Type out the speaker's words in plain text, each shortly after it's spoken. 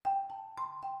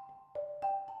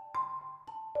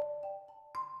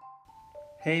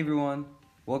Hey everyone,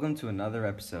 welcome to another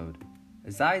episode.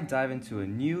 As I dive into a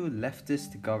new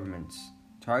leftist government's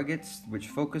targets which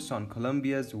focus on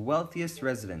Colombia's wealthiest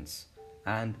residents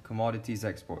and commodities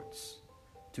exports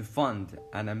to fund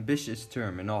an ambitious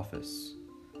term in office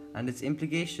and its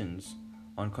implications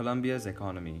on Colombia's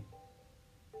economy.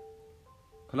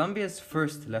 Colombia's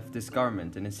first leftist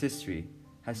government in its history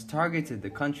has targeted the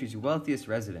country's wealthiest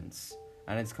residents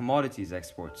and its commodities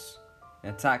exports in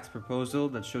a tax proposal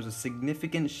that shows a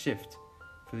significant shift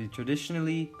for the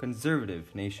traditionally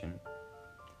conservative nation.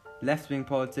 Left-wing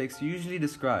politics usually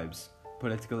describes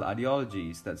political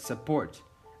ideologies that support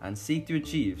and seek to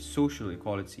achieve social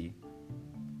equality.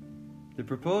 The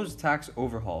proposed tax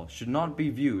overhaul should not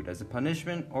be viewed as a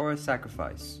punishment or a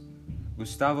sacrifice,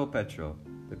 Gustavo Petro,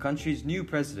 the country's new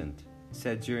president,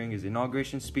 said during his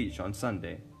inauguration speech on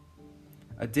Sunday,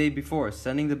 a day before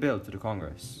sending the bill to the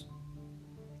Congress.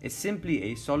 It's simply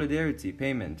a solidarity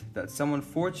payment that someone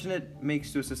fortunate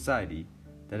makes to a society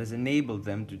that has enabled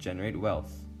them to generate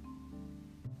wealth.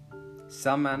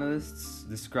 Some analysts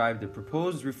describe the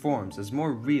proposed reforms as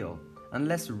more real and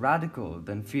less radical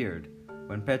than feared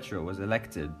when Petro was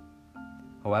elected.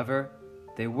 However,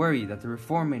 they worry that the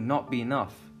reform may not be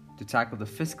enough to tackle the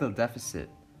fiscal deficit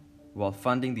while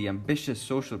funding the ambitious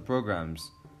social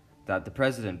programs that the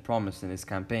president promised in his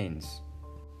campaigns.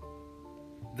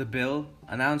 The bill,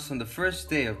 announced on the first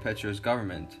day of Petro's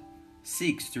government,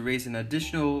 seeks to raise an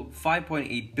additional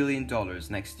 $5.8 billion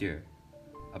next year,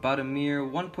 about a mere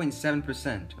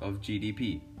 1.7% of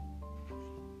GDP.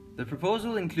 The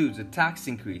proposal includes a tax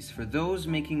increase for those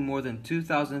making more than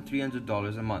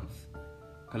 $2,300 a month,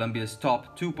 Colombia's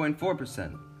top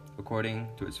 2.4%, according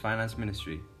to its finance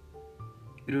ministry.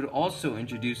 It would also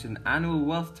introduce an annual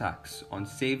wealth tax on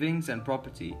savings and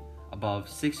property above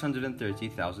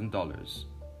 $630,000.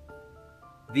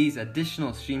 These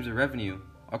additional streams of revenue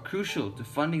are crucial to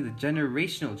funding the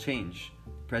generational change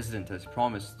the president has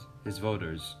promised his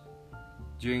voters.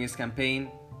 During his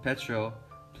campaign, Petro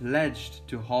pledged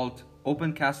to halt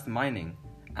open-cast mining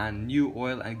and new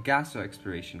oil and gas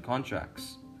exploration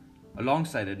contracts,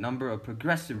 alongside a number of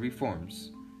progressive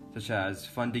reforms, such as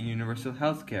funding universal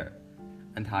health care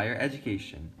and higher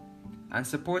education, and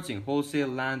supporting wholesale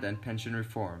land and pension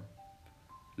reform.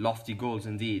 Lofty goals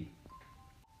indeed.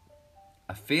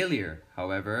 A failure,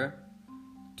 however,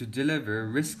 to deliver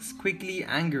risks quickly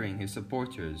angering his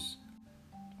supporters,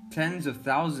 tens of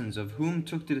thousands of whom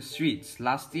took to the streets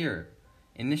last year,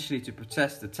 initially to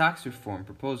protest the tax reform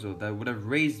proposal that would have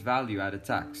raised value-added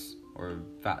tax, or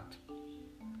VAT.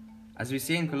 As we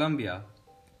say in Colombia,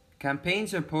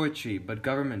 campaigns are poetry but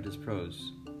government is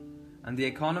prose, and the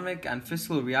economic and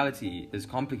fiscal reality is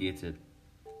complicated,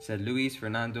 said Luis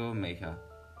Fernando Meija,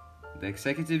 the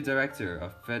executive director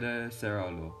of Fede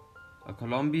Cerrolo, a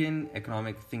Colombian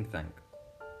economic think tank.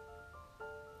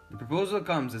 The proposal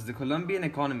comes as the Colombian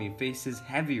economy faces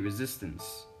heavy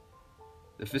resistance.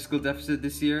 The fiscal deficit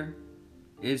this year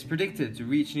is predicted to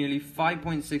reach nearly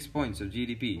 5.6 points of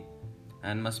GDP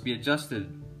and must be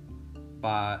adjusted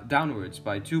downwards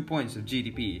by 2 points of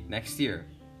GDP next year.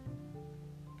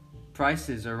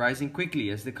 Prices are rising quickly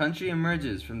as the country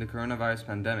emerges from the coronavirus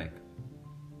pandemic.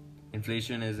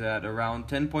 Inflation is at around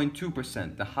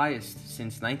 10.2%, the highest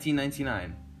since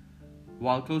 1999,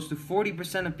 while close to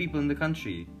 40% of people in the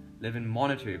country live in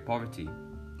monetary poverty.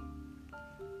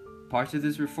 Part of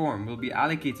this reform will be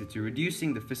allocated to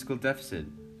reducing the fiscal deficit,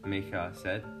 Meija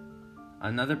said.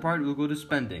 Another part will go to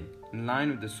spending, in line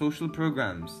with the social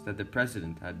programs that the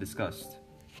president had discussed.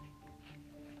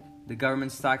 The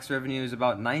government's tax revenue is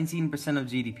about 19% of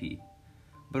GDP,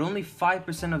 but only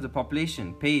 5% of the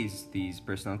population pays these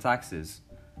personal taxes,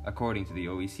 according to the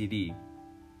OECD.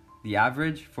 The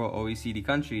average for OECD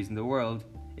countries in the world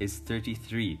is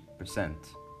 33%.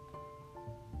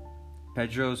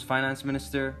 Pedro's finance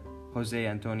minister, Jose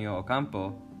Antonio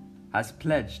Ocampo, has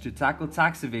pledged to tackle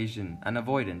tax evasion and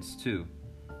avoidance too,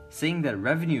 saying that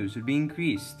revenues would be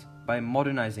increased by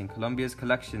modernizing Colombia's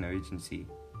collection agency.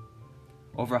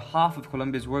 Over half of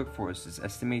Colombia's workforce is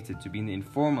estimated to be in the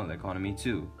informal economy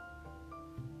too.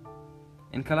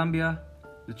 In Colombia,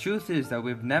 the truth is that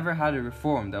we've never had a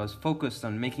reform that was focused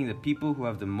on making the people who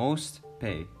have the most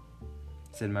pay,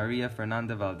 said Maria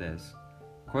Fernanda Valdez,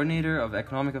 coordinator of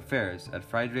economic affairs at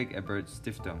Friedrich Ebert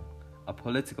Stiftung, a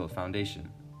political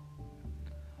foundation.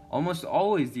 Almost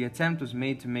always the attempt was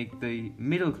made to make the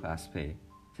middle class pay,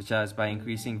 such as by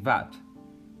increasing VAT.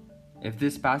 If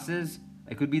this passes,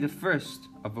 it could be the first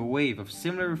of a wave of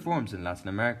similar reforms in Latin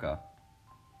America.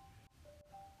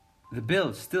 The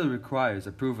bill still requires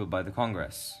approval by the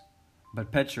Congress,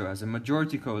 but Petro has a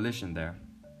majority coalition there.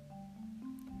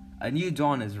 A new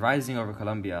dawn is rising over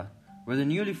Colombia where the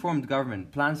newly formed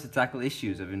government plans to tackle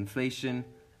issues of inflation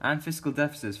and fiscal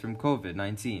deficits from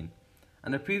COVID-19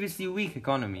 and a previously weak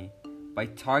economy by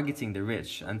targeting the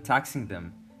rich and taxing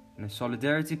them in a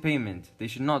solidarity payment they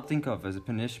should not think of as a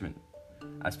punishment,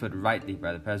 as put rightly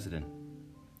by the President.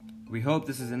 We hope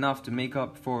this is enough to make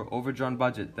up for overdrawn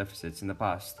budget deficits in the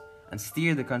past and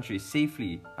steer the country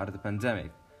safely out of the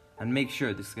pandemic, and make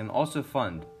sure this can also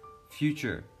fund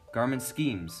future government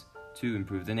schemes to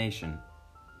improve the nation.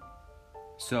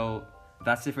 So,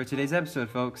 that's it for today's episode,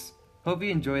 folks. Hope you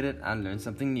enjoyed it and learned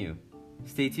something new.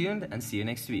 Stay tuned and see you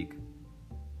next week.